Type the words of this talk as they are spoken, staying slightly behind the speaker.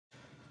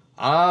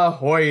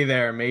Ahoy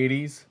there,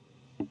 mateys!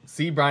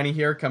 See Briney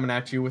here coming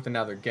at you with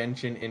another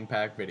Genshin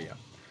Impact video.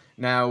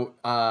 Now,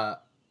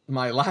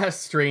 my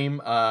last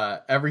stream,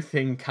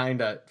 everything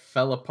kind of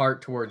fell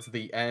apart towards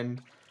the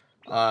end.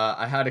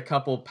 I had a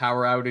couple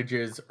power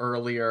outages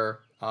earlier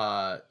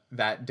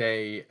that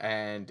day,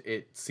 and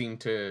it seemed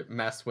to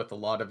mess with a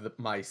lot of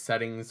my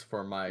settings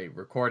for my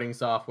recording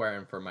software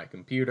and for my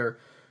computer.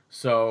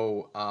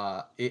 So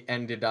it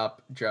ended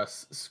up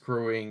just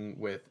screwing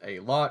with a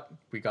lot.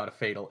 We got a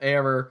fatal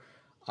error.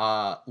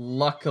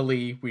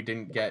 Luckily, we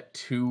didn't get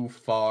too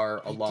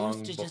far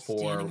along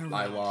before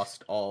I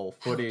lost all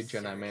footage,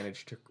 and I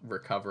managed to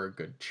recover a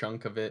good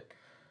chunk of it.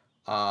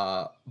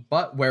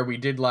 But where we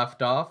did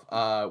left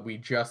off, we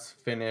just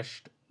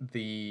finished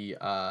the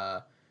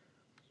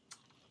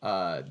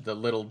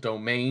little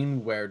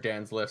domain where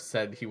Dainsleif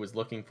said he was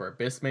looking for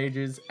abyss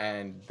mages,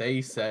 and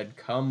they said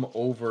come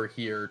over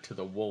here to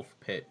the wolf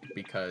pit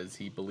because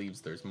he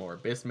believes there's more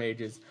abyss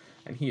mages,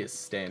 and he is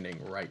standing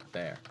right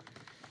there.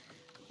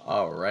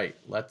 All right,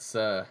 let's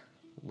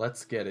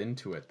get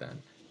into it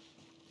then.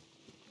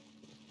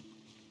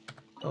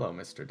 Hello,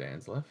 Mr.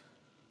 Dainsleif.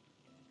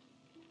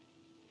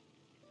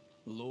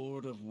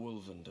 Lord of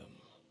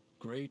Wolvendom,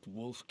 great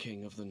wolf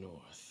king of the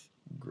north.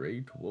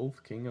 Great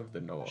wolf king of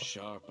the north.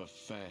 Sharp of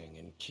fang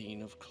and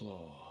keen of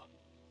claw,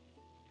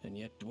 and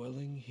yet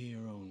dwelling here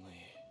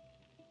only.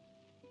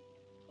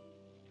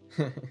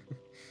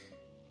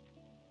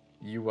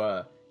 You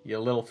a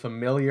little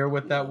familiar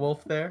with that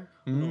wolf there,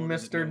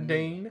 Mr.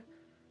 Dane?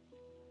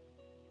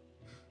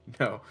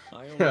 No.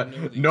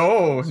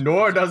 No,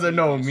 nor does it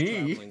know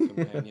me.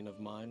 Companion of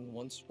mine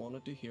once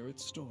wanted to hear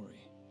its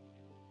story.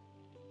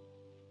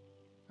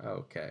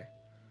 Okay.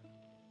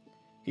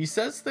 He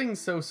says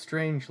things so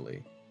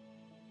strangely.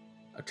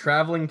 A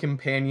traveling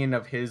companion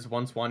of his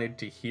once wanted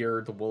to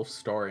hear the wolf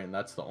story, and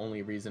that's the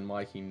only reason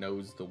why he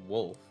knows the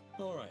wolf.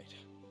 All right.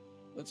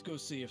 Let's go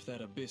see if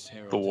that abyss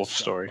herald the wolf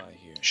story.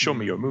 Show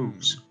me your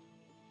moves.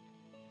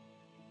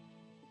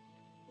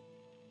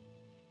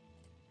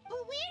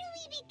 But where do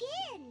we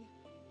begin?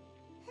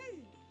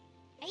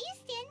 Are you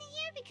standing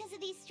here because of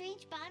these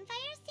strange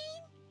bonfires,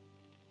 Dane?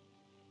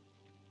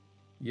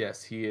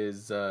 Yes, he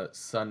is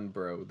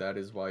Sunbro. That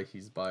is why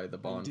he's by the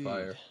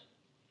bonfire. Indeed.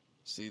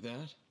 See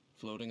that?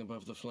 Floating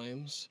above the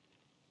flames?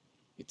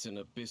 It's an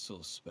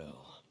abyssal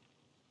spell.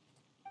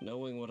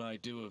 Knowing what I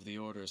do of the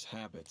Order's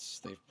habits,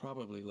 they've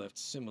probably left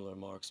similar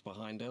marks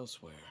behind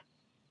elsewhere.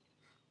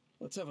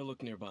 Let's have a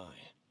look nearby.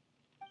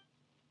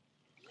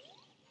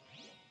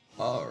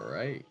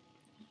 Alright.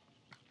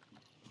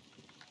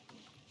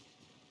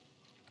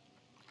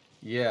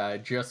 Yeah, I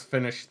just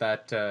finished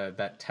that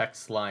that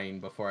text line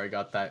before I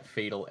got that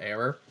fatal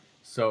error.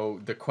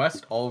 So the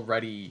quest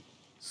already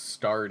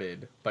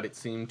started, but it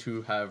seemed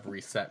to have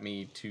reset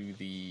me to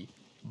the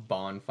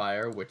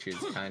bonfire, which is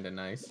kind of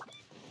nice.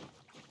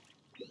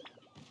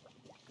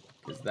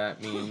 Because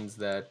that means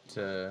that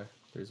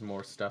there's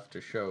more stuff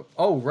to show.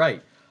 Oh,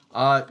 right.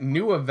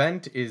 New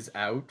event is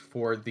out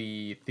for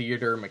the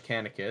Theater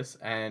Mechanicus,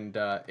 and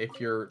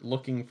if you're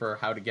looking for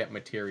how to get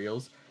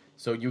materials,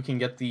 so you can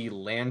get the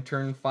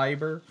lantern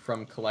fiber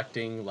from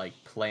collecting like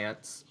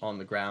plants on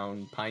the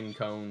ground, pine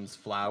cones,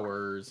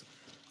 flowers,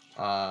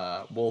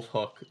 wolf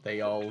hook.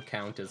 They all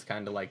count as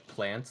kind of like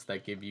plants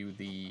that give you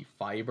the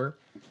fiber.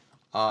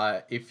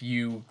 If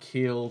you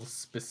kill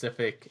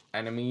specific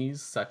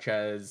enemies, such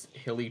as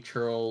hilly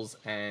churls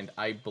and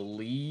I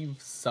believe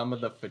some of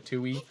the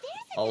fatui,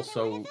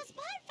 also.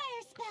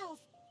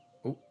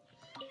 Oh.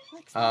 Looks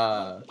like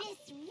the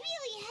abyss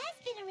really has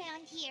been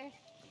around here.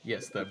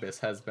 Yes, the abyss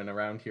has been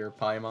around here,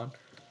 Paimon.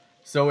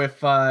 So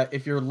if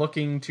you're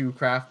looking to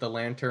craft the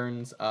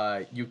lanterns,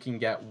 you can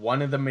get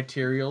one of the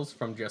materials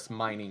from just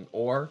mining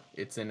ore.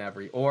 It's in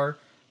every ore.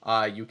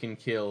 You can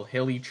kill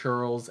hilly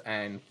churls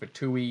and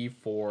fatui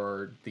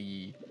for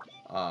the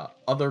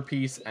other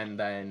piece, and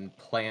then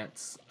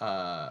plants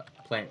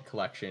plant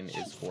collection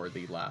is for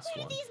the last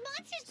one.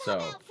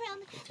 So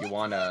if you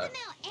want to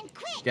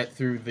get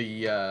through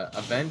the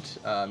event,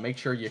 make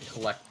sure you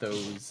collect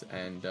those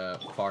and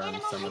farm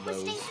some of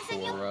those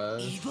for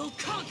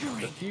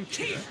the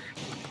future.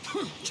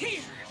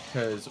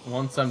 Because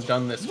once I'm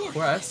done this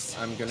quest,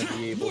 I'm going to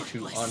be able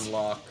to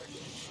unlock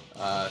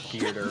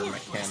Theater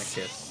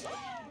Mechanicus.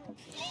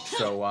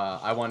 So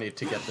I wanted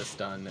to get this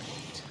done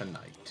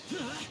tonight.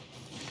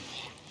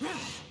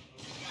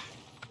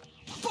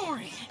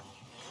 Boring.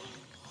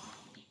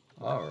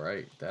 All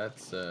right,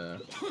 that's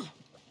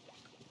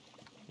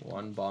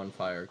one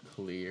bonfire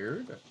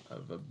cleared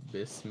of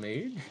Abyss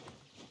Mage.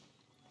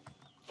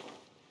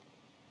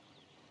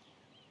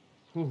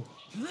 Whew.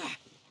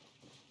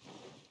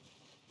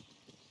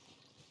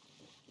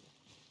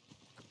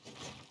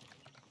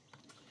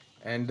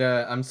 And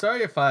I'm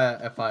sorry if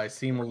I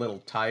seem a little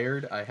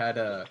tired. I had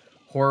a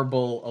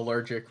horrible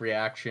allergic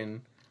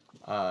reaction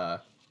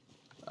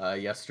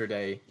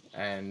yesterday,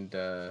 and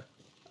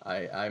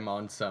I'm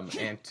on some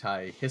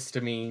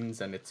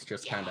antihistamines, and it's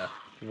just kind of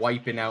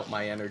wiping out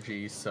my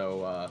energy.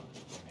 So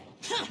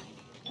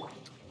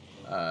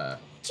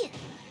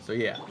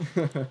yeah.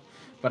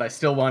 but I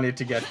still wanted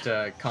to get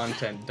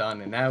content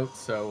done and out,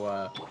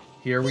 so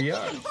here we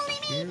are.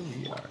 Here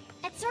we are.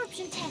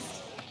 Absorption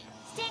test.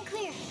 Stand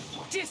clear.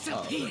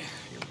 Disappear. Right,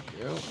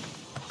 here we go.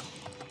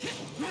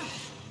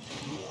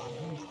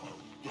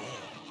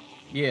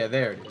 Yeah,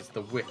 there it is.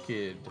 The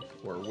wicked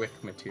or wick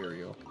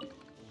material.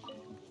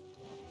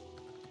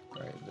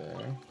 Right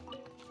there.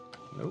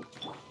 Nope.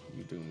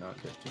 You do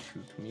not get to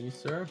shoot me,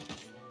 sir.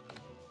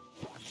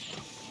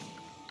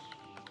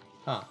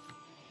 Huh.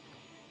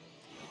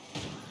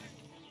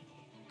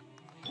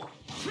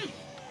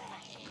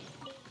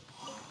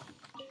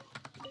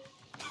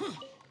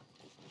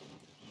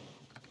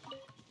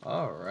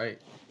 Alright.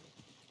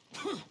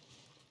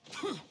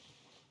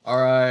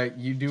 Are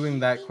you doing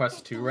that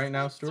quest too right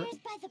now, Stuart?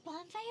 By the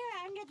bonfire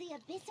are under the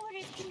Abyss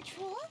Order's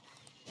control?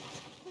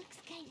 Looks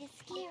kind of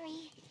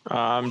scary.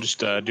 I'm just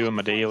doing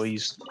my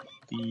dailies.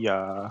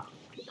 The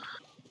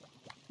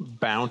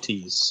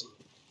bounties.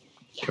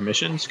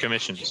 Commissions?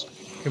 Commissions.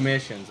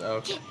 Commissions,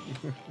 okay.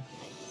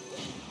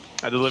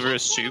 I deliver a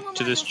soup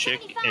to this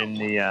chick in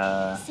the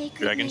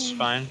dragon's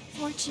spine,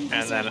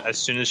 and then as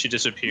soon as she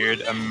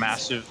disappeared, a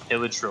massive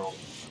Illitral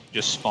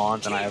just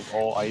spawned, and I have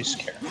all ice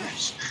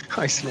characters.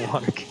 Ice and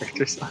water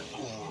characters.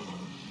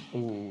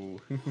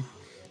 Ooh.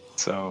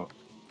 So,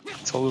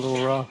 it's a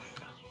little rough.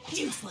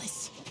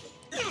 Useless.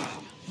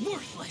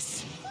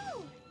 Worthless.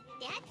 Ooh,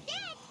 that's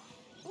it.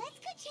 Let's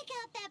go check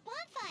out that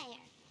bonfire.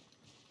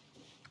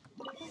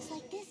 Looks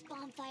like this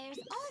bonfire's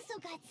also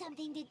got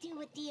something to do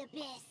with the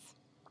Abyss.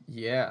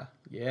 Yeah,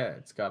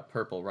 it's got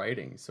purple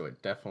writing, so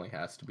it definitely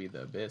has to be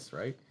the Abyss,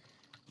 right?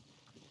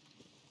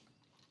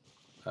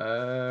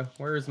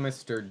 Where's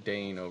Mr.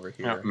 Dane over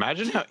here? Now,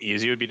 imagine how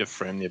easy it would be to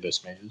friend the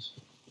Abyss mages.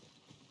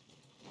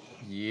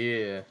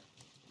 Yeah.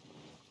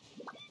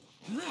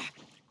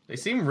 They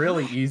seem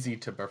really easy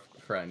to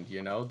befriend,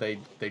 you know? They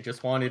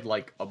just wanted,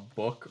 like, a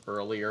book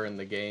earlier in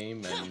the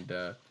game,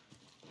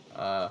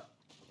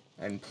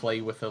 and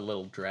play with a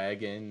little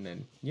dragon,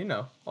 and, you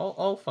know,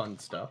 all fun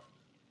stuff.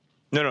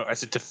 No, I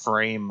said to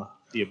frame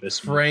the Abyss.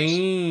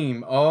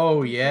 Frame.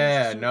 Oh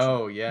yeah,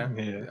 no,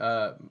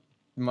 Yeah.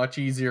 much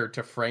easier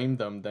to frame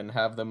them than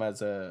have them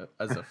as a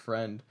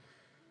friend.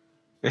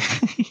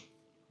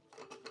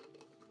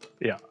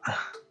 Yeah.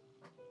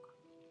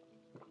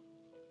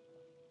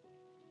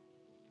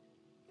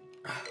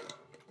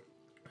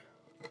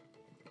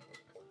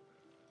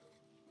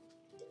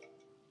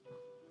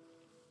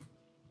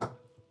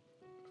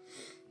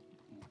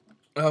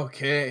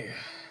 Okay.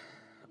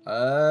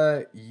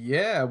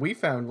 Yeah, we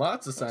found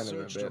lots of signs of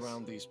I searched Abyss.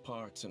 around these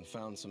parts and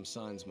found some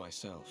signs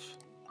myself,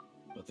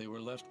 but they were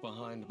left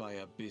behind by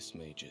Abyss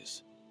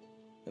mages,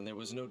 and there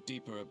was no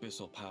deeper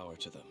abyssal power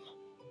to them.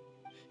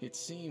 It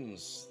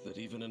seems that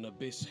even an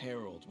Abyss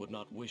Herald would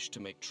not wish to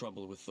make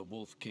trouble with the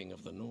Wolf King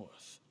of the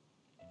North.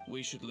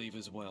 We should leave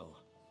as well.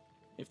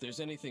 If there's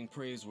anything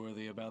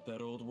praiseworthy about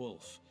that old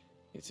wolf,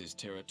 it's his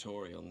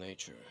territorial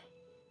nature.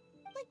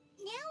 But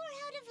now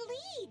we're out of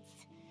leads.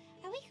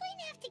 Are we going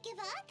to have to give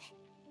up?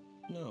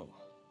 No.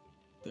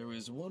 There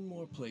is one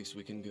more place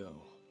we can go.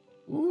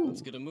 Ooh.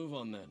 Let's get a move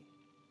on then.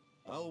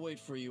 I'll wait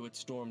for you at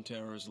Storm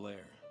Terror's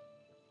lair.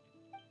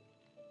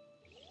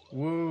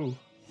 Woo.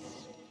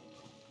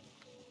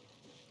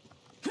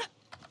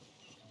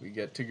 We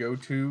get to go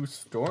to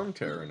Storm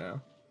Terror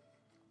now.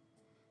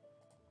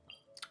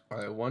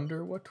 I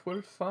wonder what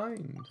we'll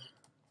find.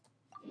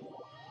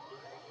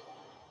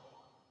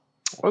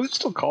 Why is it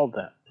still called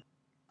that?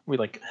 We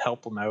like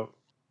help them out,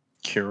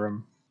 cure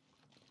them,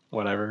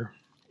 whatever.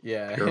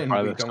 Yeah, Purify and we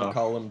the don't stuff.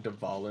 call him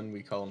Dvalin,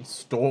 we call him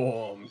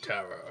Storm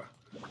Terror.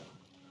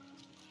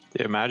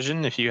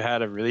 Imagine if you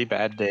had a really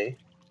bad day,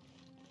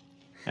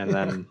 and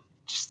then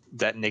just,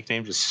 that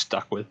nickname just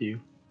stuck with you,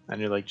 and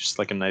you're like just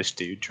like a nice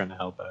dude trying to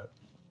help out.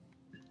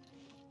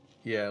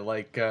 Yeah,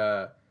 like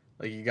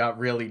you got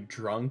really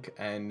drunk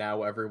and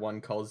now everyone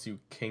calls you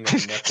King of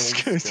Nipples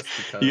just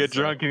because You get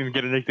drunk and you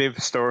get a nickname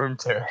Storm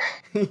Terror.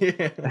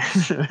 Yeah.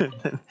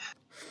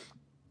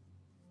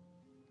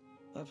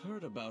 I've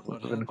heard about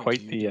what Been happened quite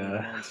to you the,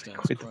 during Mondstadt's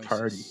quite the party.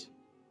 crisis.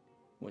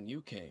 When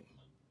you came,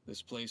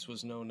 this place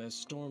was known as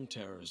Storm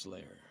Terror's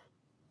lair.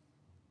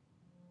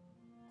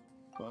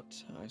 But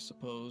I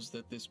suppose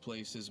that this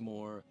place is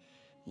more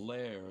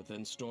lair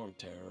than Storm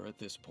Terror at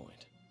this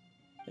point.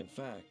 In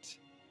fact,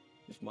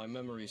 if my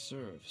memory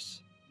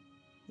serves,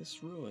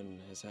 this ruin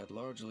has had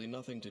largely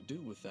nothing to do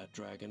with that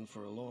dragon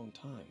for a long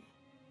time.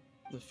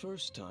 The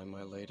first time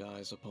I laid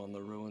eyes upon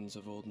the ruins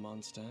of Old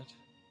Mondstadt,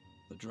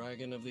 the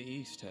dragon of the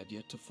East had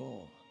yet to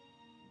fall,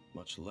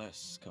 much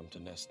less come to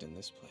nest in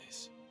this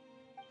place.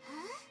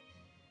 Huh?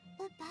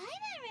 But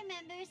Paimon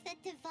remembers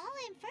that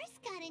Dvalin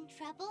first got in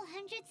trouble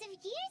hundreds of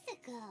years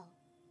ago.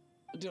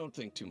 Don't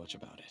think too much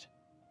about it.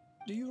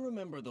 Do you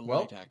remember the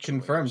Well, light actuators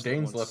confirmed that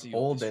once Dainsleif sealed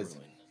old this as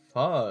ruin?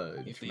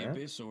 fudge, If the man.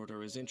 Abyss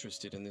Order is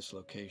interested in this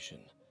location,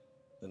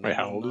 then Wait, they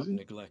how will old not is he?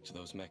 neglect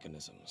those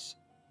mechanisms.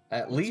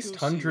 At Let's least go see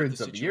what hundreds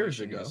the of years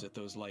situation ago. is at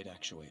those light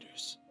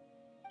actuators.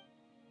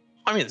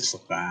 I mean, it's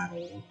not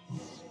bad.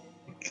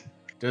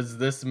 Does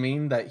this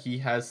mean that he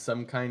has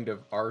some kind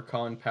of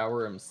Archon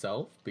power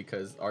himself?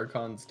 Because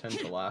Archons tend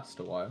to last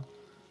a while.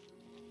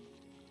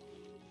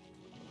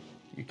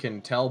 You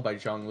can tell by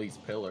Zhongli's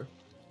pillar.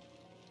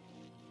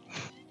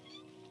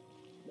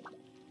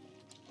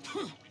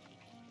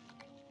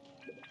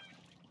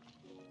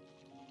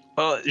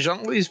 Well,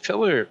 Zhongli's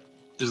pillar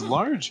is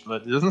large,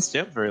 but it doesn't stay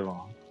up very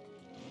long.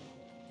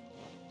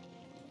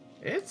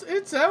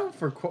 It's out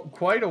for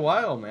quite a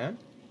while, man.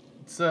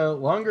 It's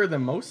longer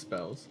than most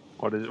spells.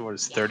 What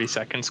is 30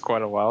 seconds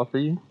quite a while for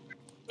you?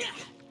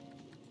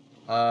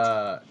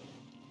 No.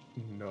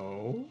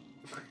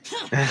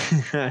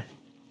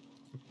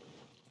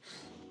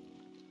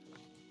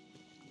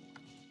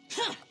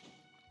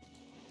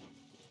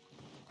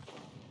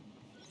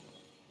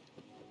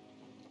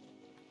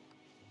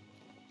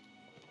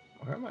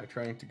 Where am I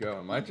trying to go?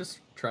 Am I just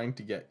trying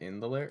to get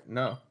in the lair?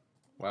 No.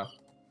 Wow.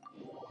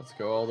 Let's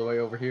go all the way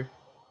over here.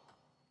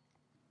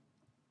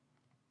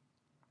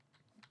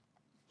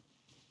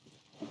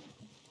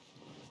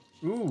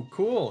 Ooh,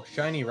 cool.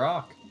 Shiny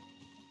rock.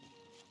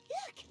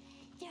 Look!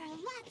 There are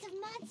lots of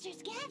monsters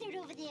gathered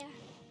over there.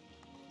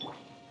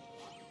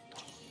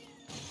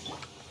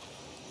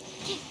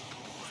 Okay,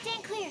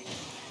 stand clear.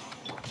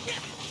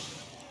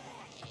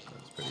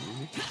 That's pretty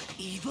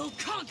easy. Evil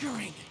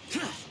conquering.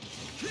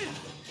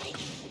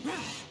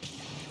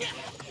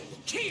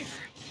 Here.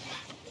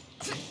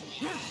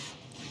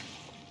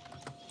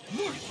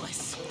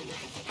 Worthless.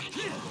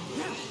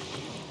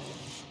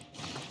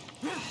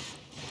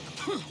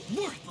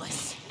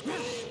 Worthless.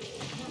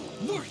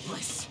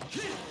 Worthless.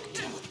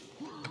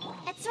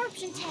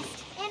 Absorption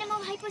test. Animal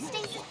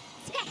hypostasis.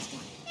 Scratch.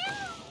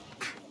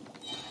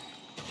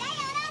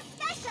 Diana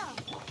special.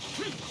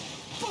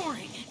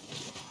 Boring.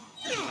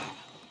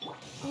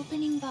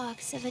 Opening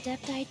box of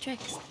Adepti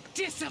tricks.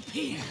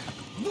 Disappear.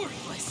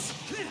 Worthless.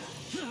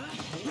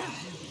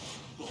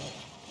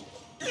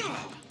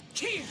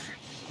 Here.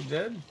 You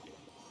dead?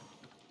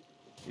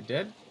 You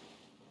dead?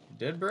 You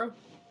dead, bro?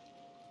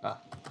 Ah.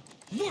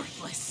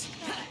 Worthless.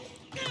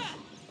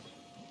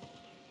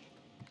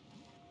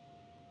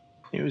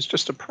 It was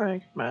just a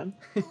prank, man.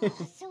 So in the end,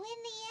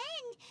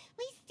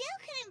 we still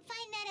couldn't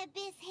find that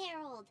Abyss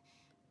Herald.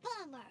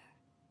 Bummer.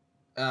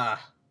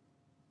 Ah.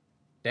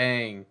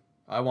 Dang.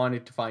 I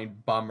wanted to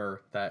find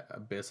Bummer, that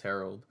Abyss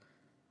Herald.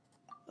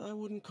 I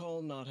wouldn't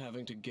call not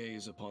having to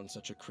gaze upon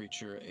such a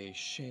creature a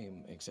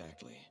shame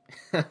exactly.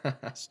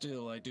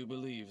 Still, I do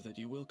believe that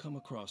you will come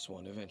across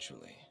one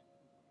eventually.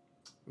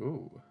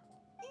 Ooh.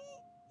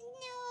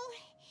 No,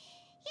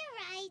 you're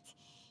right.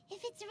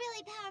 If it's a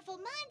really powerful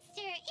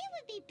monster, it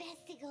would be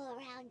best to go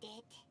around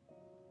it.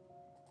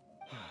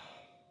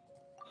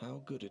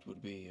 How good it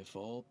would be if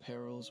all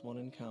perils one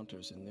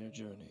encounters in their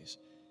journeys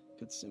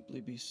could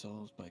simply be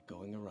solved by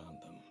going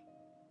around them.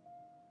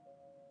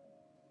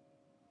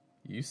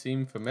 You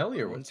seem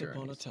familiar with Once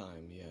upon a journeys.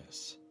 time,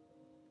 yes.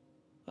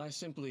 I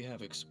simply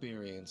have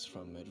experience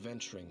from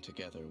adventuring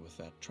together with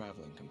that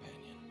traveling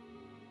companion.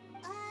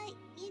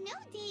 You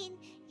know, Dane,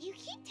 you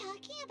keep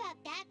talking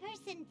about that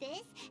person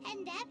this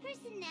and that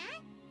person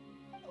that.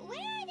 Where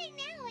are they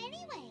now,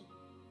 anyway?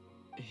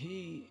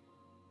 He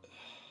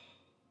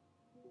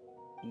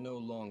no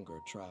longer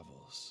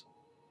travels.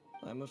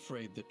 I'm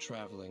afraid that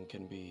traveling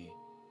can be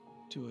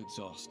too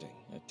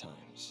exhausting at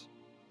times.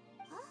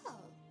 Oh,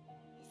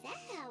 is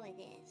that how it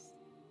is?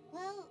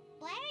 Well,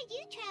 why are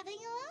you traveling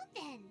alone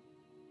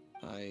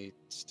then? I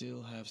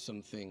still have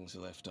some things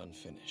left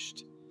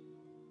unfinished.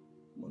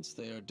 Once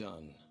they are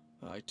done,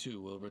 I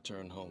too will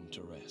return home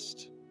to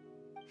rest.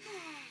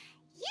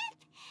 Yep,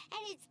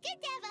 and it's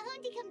good to have a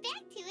home to come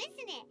back to,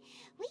 isn't it?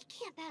 We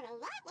camp out a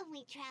lot when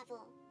we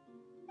travel.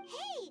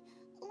 Hey,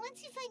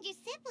 once you find your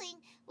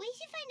sibling, we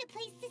should find a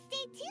place to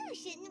stay too,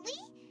 shouldn't we?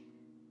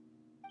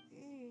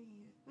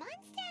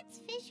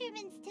 Mondstadt's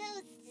Fisherman's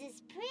Toast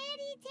is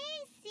pretty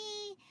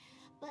tasty,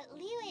 but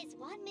Liyue's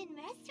Wanmin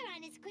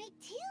restaurant is great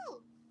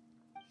too.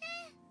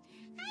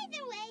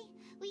 Either way,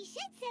 we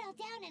should settle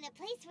down in a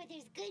place where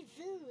there's good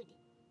food.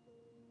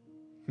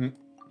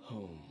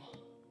 Home.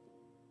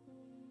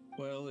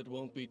 Well, it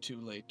won't be too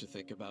late to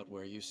think about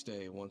where you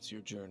stay once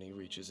your journey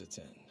reaches its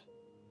end.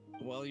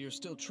 While you're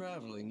still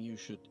traveling, you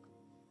should...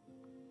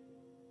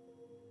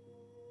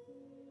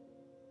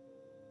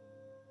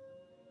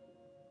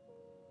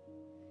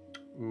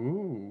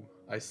 Ooh,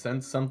 I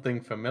sense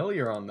something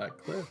familiar on that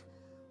cliff.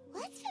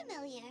 What's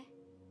familiar?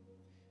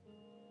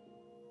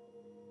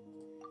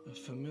 A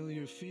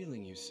familiar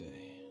feeling, you say?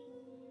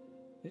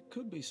 It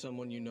could be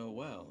someone you know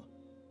well,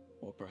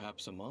 or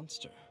perhaps a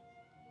monster.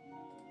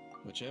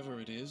 Whichever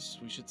it is,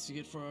 we should see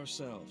it for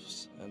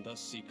ourselves, and thus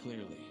see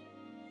clearly.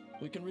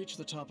 We can reach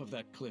the top of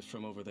that cliff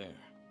from over there.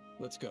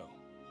 Let's go.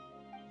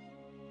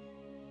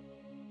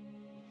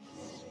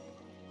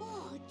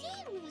 Whoa,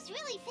 Dane moves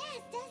really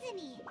fast, doesn't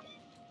he?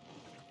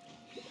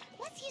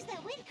 Let's use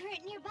that wind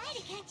current nearby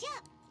to catch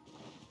up.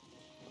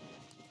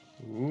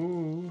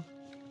 Ooh.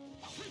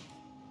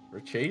 We're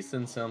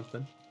chasing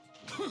something.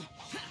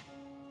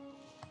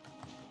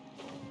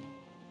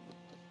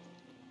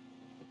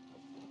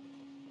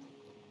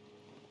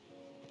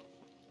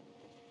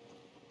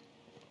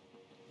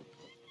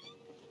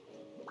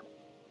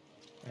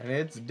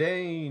 It's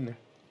Dane.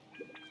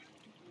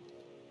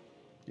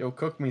 Yo,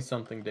 cook me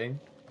something, Dane.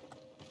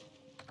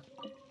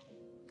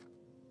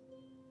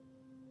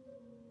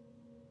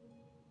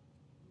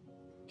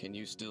 Can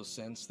you still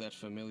sense that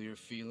familiar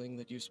feeling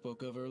that you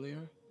spoke of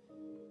earlier?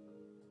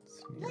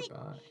 It's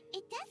nearby.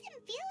 It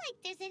doesn't feel like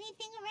there's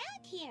anything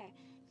around here.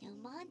 No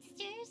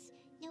monsters,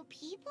 no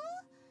people,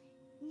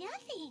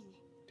 nothing.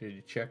 Did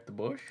you check the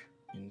bush?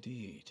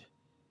 Indeed.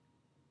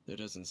 There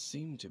doesn't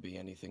seem to be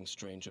anything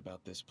strange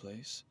about this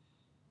place.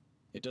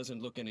 It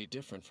doesn't look any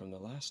different from the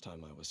last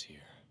time I was here.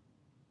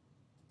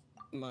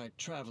 My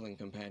traveling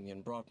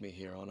companion brought me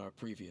here on our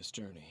previous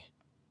journey.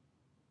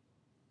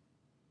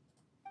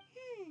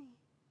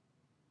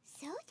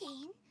 So,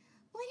 Dane,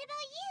 what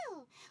about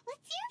you?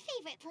 What's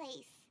your favorite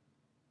place?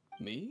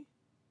 Me?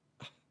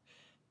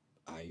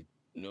 I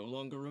no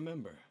longer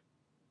remember.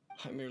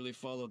 I merely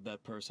followed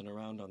that person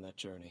around on that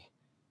journey.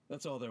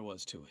 That's all there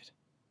was to it.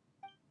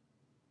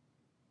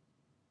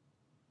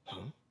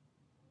 Huh?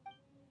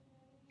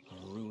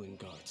 A ruin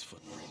guard's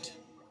footprint.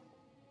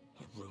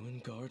 A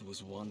ruin guard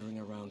was wandering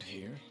around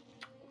here?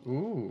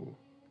 Ooh.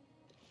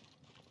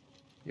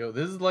 Yo,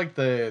 this is like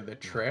the No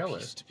trailer.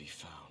 piece to be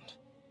found,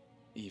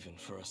 even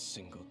for a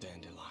single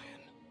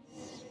dandelion.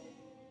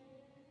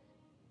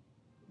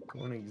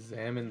 Go and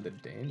examine the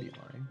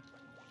dandelion.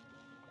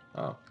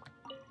 Oh.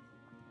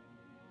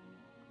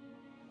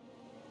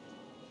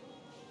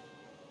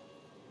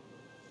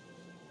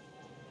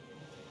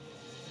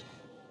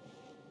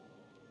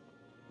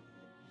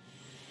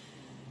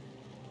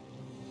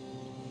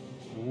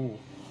 Ooh.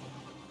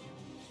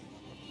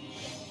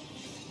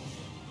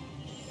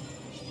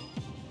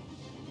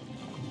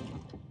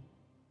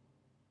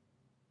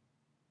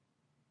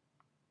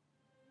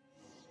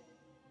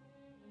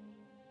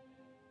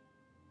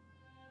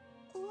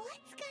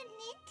 What's gotten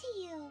into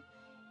you?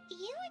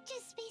 You were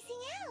just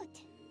spacing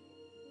out.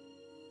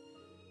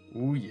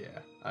 Ooh, yeah.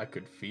 I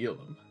could feel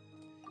him.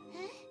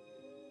 Huh?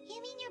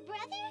 You mean your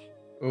brother?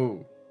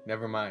 Ooh,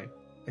 never mind.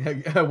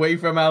 Away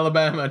from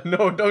Alabama.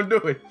 No, don't do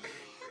it.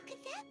 How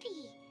could that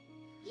be?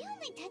 You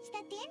only touched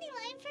that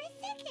dandelion for a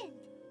second.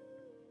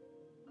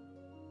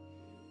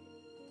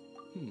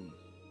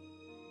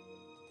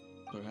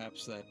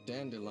 Perhaps that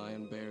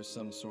dandelion bears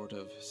some sort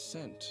of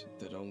scent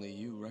that only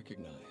you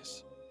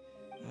recognize.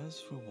 As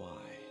for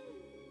why,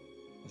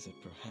 has it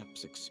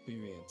perhaps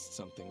experienced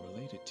something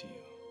related to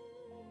you?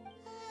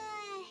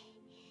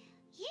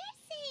 You're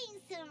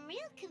saying some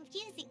real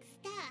confusing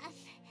stuff.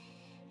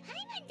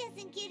 Paimon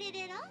doesn't get it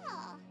at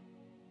all.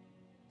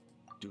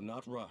 Do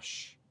not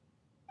rush.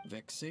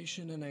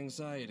 Vexation and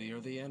anxiety are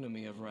the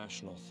enemy of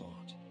rational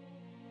thought.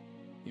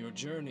 Your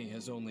journey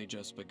has only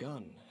just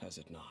begun, has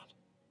it not?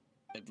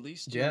 At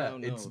least you Yeah, now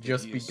know it's that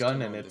just he is begun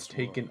still and on it's this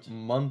taken world.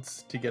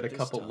 months to get a This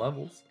couple time,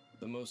 levels.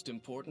 The most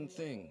important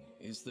thing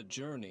is the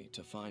journey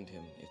to find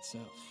him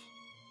itself.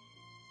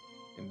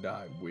 And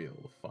I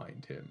will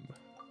find him.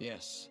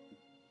 Yes,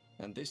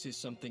 and this is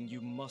something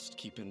you must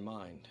keep in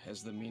mind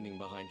as the meaning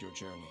behind your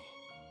journey.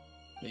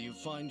 May you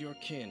find your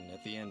kin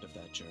at the end of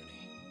that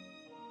journey.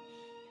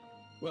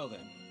 Well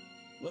then,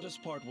 let us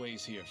part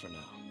ways here for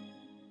now.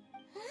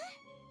 Huh?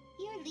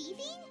 You're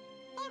leaving?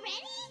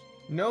 Already?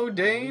 No, Only for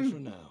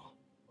Dane. now.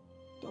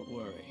 Don't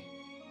worry,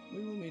 we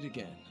will meet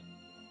again.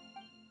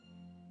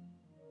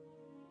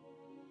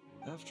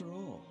 After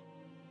all,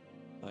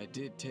 I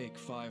did take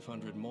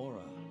 500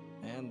 Mora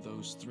and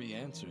those 3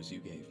 answers you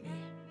gave me.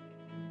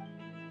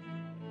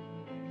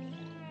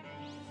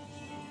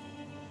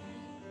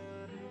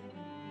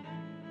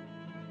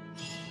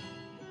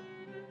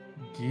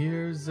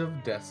 Gears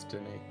of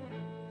Destiny.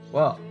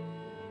 Well,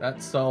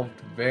 that solved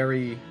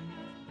very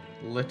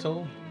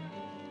little.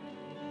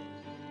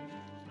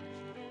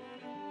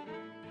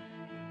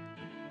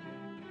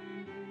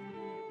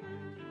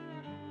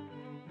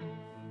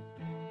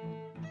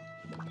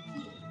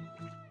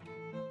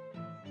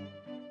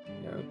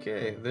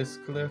 Okay, this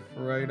cliff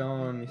right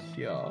on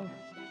here.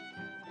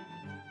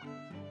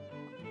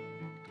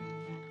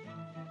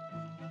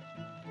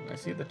 Can I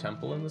see the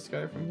temple in the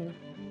sky from here?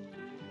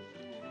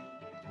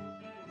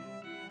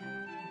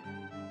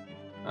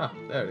 Ah,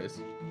 there it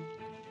is.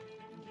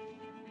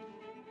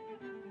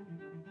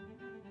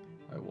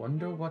 I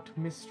wonder what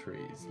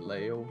mysteries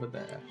lay over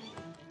there.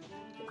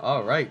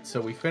 Alright,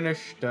 so we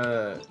finished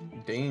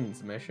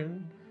Dane's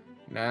mission.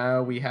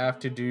 Now we have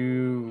to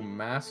do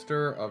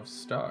Master of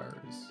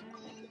Stars.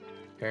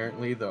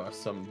 Apparently there are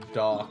some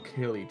dark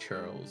hilly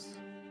churls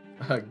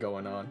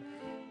going on.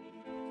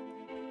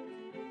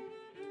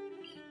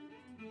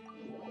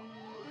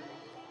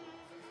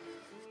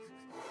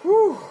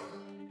 Whew.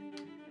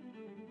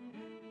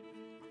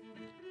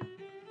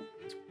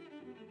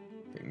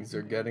 Things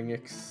are getting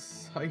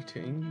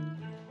exciting.